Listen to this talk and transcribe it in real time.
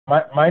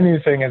my new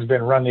thing has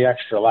been run the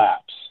extra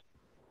laps.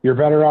 You're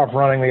better off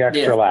running the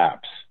extra Yeah.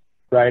 laps,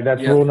 right?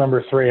 That's rule Yep.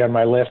 number three on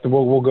my list.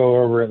 We'll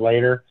go over it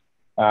later.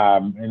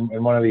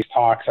 In one of these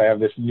talks, I have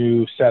this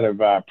new set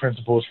of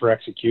principles for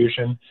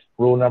execution.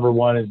 Rule number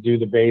one is do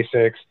the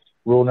basics.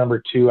 Rule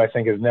number two, I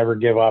think, is never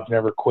give up,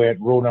 never quit.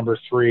 Rule number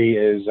three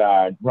is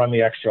run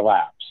the extra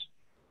laps,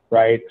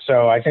 right?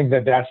 So I think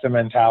that that's the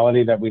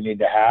mentality that we need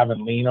to have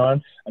and lean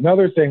on.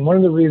 Another thing, one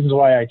of the reasons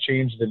why I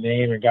changed the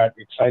name and got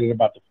excited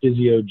about the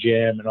physio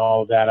gym and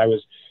all of that, I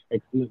was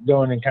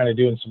going and kind of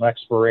doing some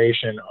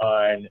exploration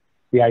on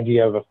the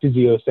idea of a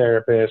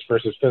physiotherapist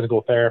versus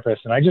physical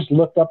therapist. And I just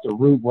looked up the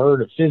root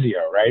word of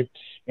physio, right?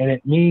 And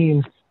it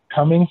means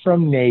coming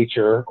from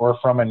nature or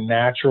from a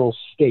natural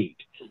state.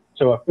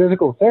 So a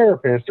physical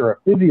therapist or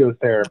a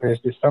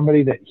physiotherapist is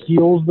somebody that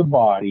heals the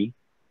body,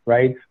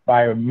 right,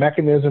 by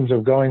mechanisms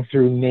of going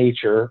through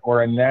nature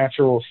or a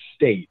natural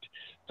state.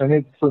 So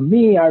for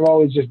me, I've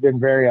always just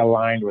been very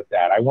aligned with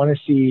that. I want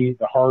to see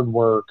the hard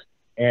work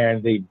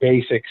and the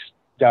basics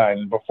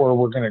done before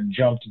we're going to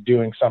jump to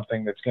doing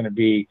something that's going to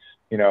be,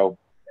 you know,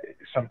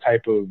 some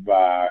type of,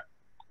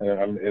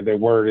 the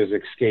word is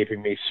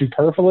escaping me,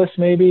 superfluous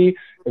maybe,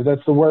 if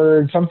that's the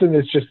word, something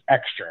that's just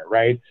extra,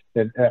 right?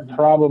 That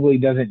probably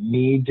doesn't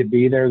need to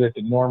be there, that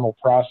the normal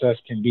process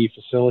can be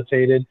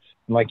facilitated.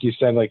 And like you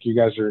said, like you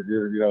guys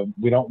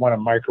we don't want to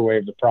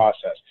microwave the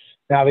process.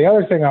 Now, the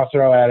other thing I'll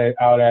throw out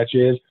at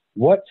you is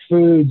what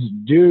foods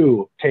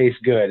do taste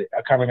good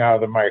coming out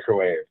of the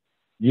microwave?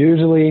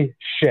 Usually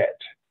shit,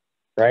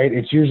 right?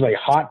 It's usually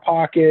Hot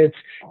Pockets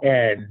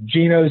and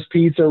Geno's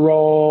pizza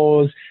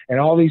rolls and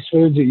all these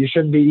foods that you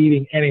shouldn't be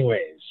eating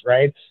anyways,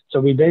 right? So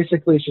we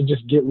basically should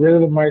just get rid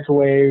of the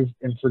microwave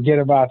and forget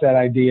about that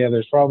idea.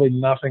 There's probably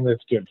nothing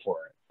that's good for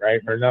it,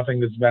 right? Or nothing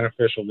that's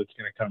beneficial that's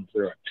going to come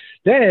through it.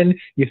 Then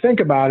you think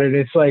about it,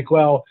 it's like,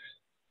 well,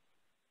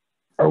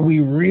 are we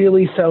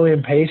really so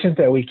impatient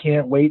that we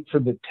can't wait for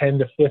the 10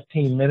 to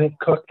 15 minute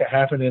cook to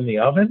happen in the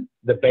oven,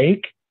 the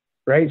bake,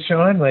 right,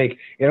 Sean? Like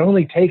it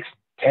only takes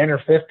 10 or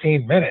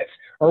 15 minutes.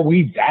 Are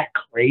we that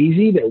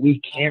crazy that we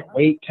can't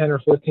wait 10 or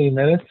 15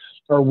 minutes?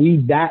 Are we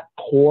that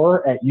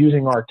poor at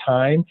using our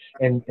time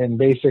and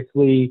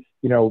basically,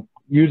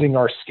 using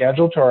our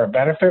schedule to our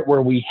benefit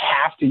where we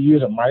have to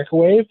use a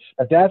microwave?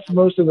 But that's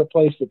most of the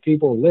place that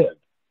people live,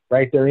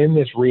 right? They're in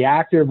this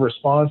reactive,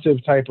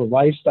 responsive type of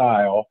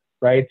lifestyle,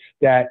 right?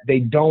 That they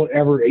don't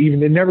ever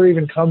even, it never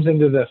even comes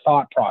into the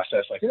thought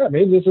process like, yeah,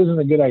 maybe this isn't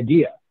a good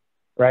idea,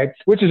 right?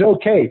 Which is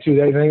okay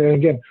too. And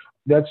again,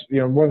 that's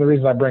one of the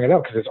reasons I bring it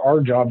up, because it's our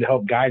job to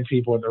help guide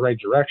people in the right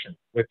direction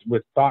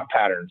with thought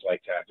patterns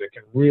like that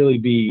can really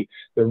be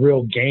the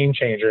real game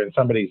changer in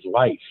somebody's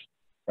life,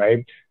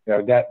 right?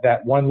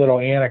 That one little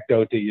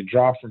anecdote that you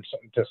drop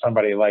to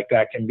somebody like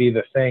that can be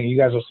the thing. You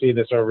guys will see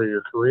this over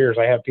your careers.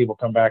 I have people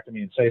come back to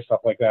me and say stuff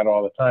like that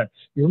all the time.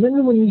 You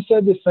remember when you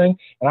said this thing?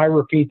 And I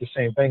repeat the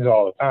same things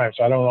all the time,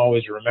 so I don't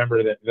always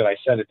remember that I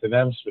said it to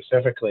them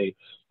specifically,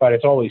 but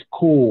it's always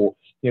cool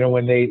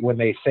when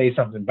they say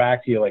something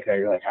back to you like that,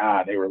 you're like,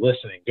 they were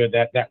listening. Good.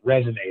 That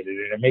resonated.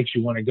 And it makes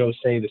you want to go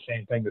say the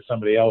same thing to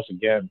somebody else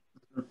again.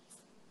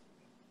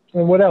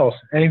 And what else?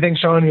 Anything,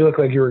 Sean? You look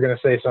like you were going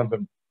to say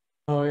something.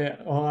 Oh yeah.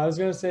 Well, I was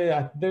gonna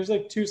say there's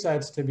like two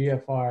sides to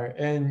BFR,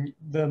 and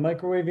the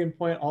microwaving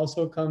point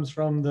also comes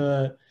from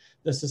the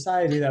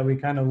society that we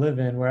kind of live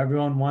in, where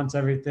everyone wants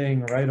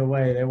everything right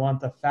away. They want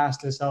the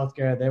fastest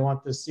healthcare. They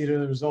want to see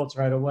the results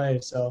right away.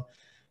 So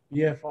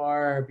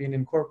BFR being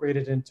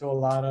incorporated into a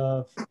lot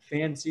of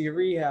fancy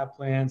rehab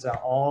plans that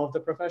all of the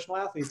professional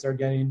athletes are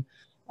getting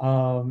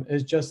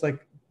is just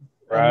like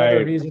another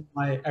Right. reason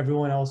why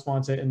everyone else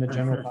wants it in the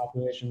general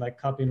population, like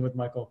cupping with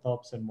Michael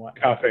Phelps and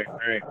whatnot. Cupping,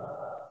 right.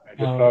 I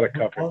just thought of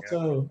cupping.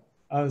 Also,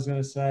 I was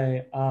gonna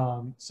say,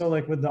 so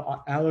like with the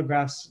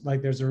allografts,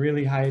 like there's a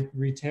really high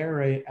retear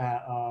rate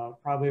at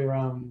probably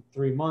around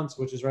 3 months,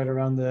 which is right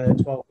around the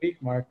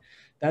 12-week mark.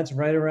 That's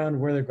right around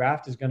where the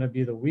graft is going to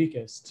be the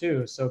weakest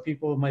too. So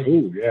people might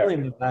be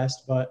feeling the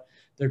best, but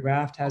the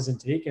graft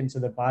hasn't taken to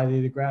the body.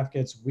 The graft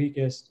gets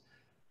weakest.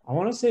 I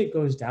want to say it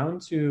goes down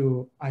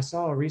to, I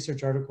saw a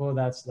research article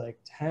that's like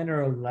 10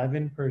 or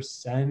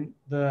 11%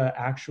 the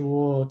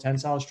actual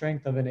tensile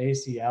strength of an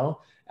ACL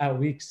at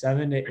week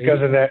 7 to 8.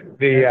 Because of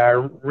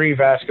the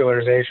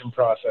revascularization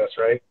process,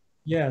 right?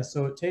 Yeah,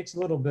 so it takes a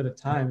little bit of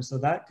time. So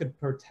that could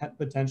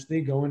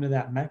potentially go into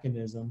that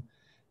mechanism.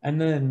 And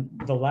then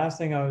the last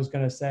thing I was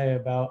going to say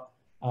about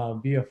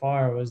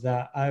BFR was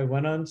that I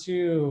went on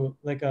to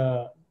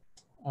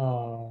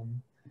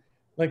um,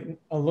 like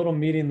a little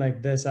meeting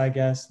like this, I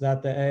guess,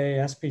 that the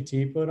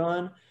AASPT put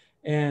on.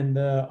 And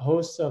the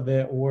hosts of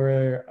it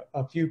were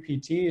a few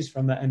PTs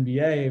from the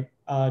NBA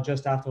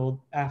just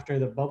after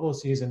the bubble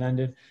season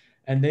ended.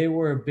 And they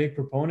were big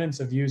proponents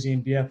of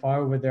using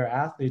BFR with their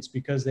athletes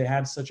because they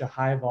had such a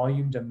high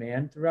volume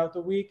demand throughout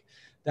the week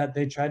that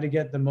they tried to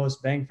get the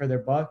most bang for their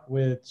buck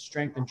with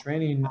strength and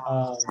training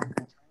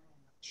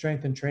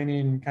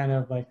kind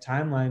of like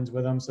timelines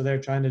with them. So they're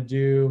trying to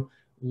do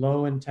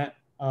low intent,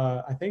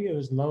 I think it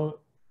was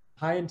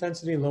high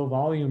intensity, low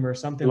volume or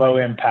something Low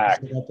like that,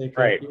 impact. so that they could,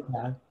 Right.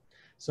 yeah.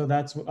 So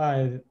that's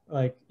why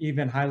like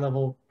even high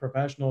level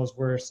professionals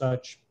were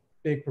such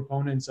big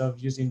proponents of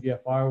using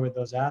BFR with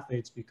those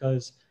athletes,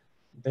 because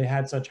they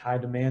had such high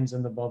demands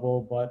in the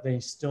bubble, but they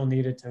still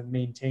needed to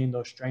maintain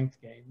those strength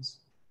gains.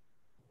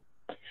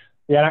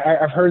 Yeah,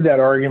 I've heard that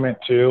argument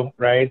too,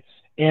 right?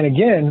 And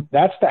again,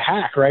 that's the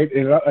hack, right?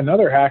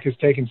 Another hack is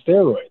taking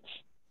steroids,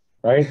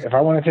 right? If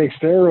I want to take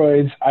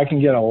steroids, I can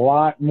get a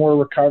lot more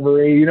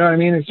recovery. You know what I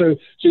mean? And so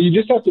you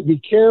just have to be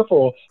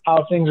careful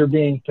how things are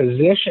being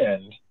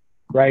positioned,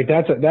 right?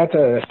 That's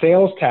a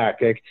sales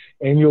tactic,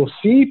 and you'll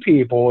see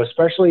people,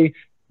 especially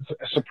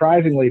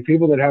surprisingly,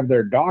 people that have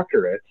their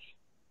doctorates,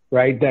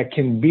 right, that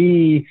can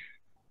be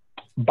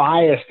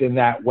biased in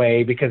that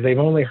way because they've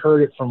only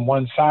heard it from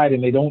one side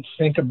and they don't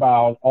think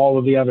about all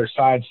of the other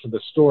sides to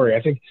the story.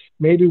 I think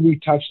maybe we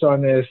touched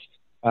on this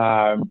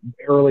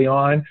early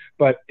on,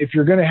 but if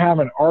you're going to have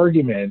an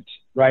argument,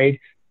 right,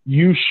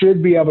 you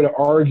should be able to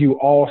argue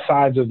all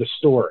sides of the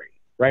story,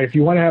 right? If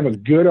you want to have a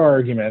good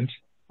argument,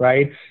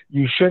 right,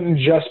 you shouldn't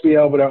just be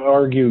able to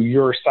argue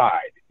your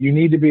side. You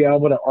need to be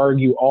able to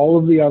argue all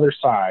of the other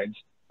sides,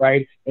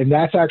 right? And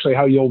that's actually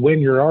how you'll win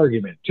your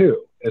argument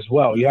too, as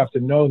well. You have to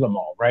know them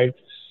all, right?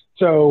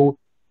 So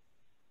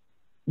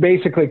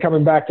basically,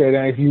 coming back to it,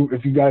 and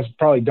if you guys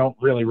probably don't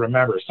really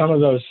remember, some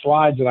of those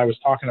slides that I was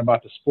talking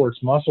about, the sports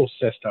muscle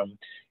system,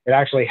 it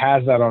actually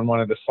has that on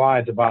one of the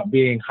slides about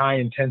being high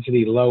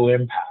intensity, low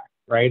impact,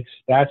 right?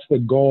 That's the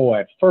goal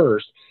at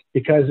first,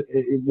 because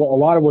a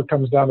lot of what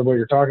comes down to what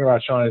you're talking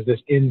about, Sean, is this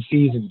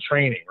in-season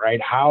training,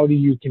 right? How do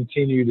you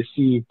continue to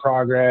see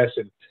progress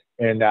and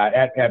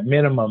at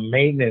minimum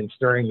maintenance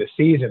during the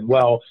season?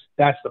 Well,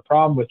 that's the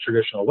problem with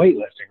traditional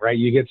weightlifting, right?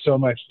 You get so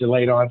much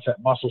delayed onset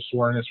muscle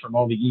soreness from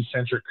all the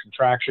eccentric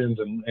contractions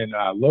and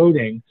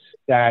loading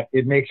that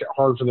it makes it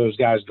hard for those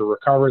guys to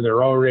recover.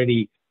 They're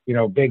already,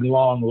 big,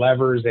 long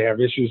levers. They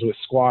have issues with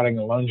squatting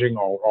and lunging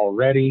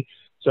already.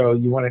 So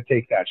you want to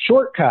take that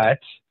shortcut,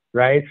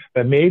 right?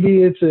 But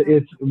maybe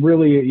it's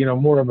really,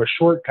 more of a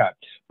shortcut.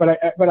 But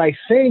I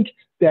think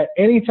that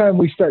anytime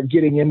we start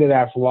getting into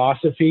that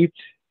philosophy,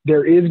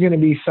 there is going to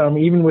be some,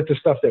 even with the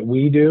stuff that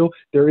we do,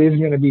 there is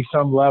going to be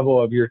some level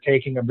of you're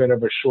taking a bit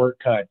of a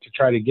shortcut to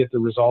try to get the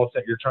results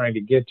that you're trying to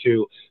get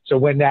to. So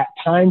when that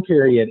time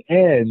period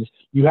ends,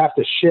 you have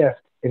to shift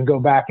and go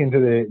back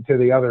into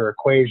the other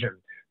equation,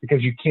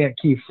 because you can't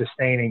keep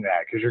sustaining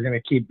that, because you're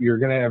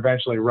going to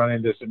eventually run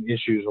into some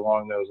issues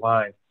along those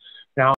lines.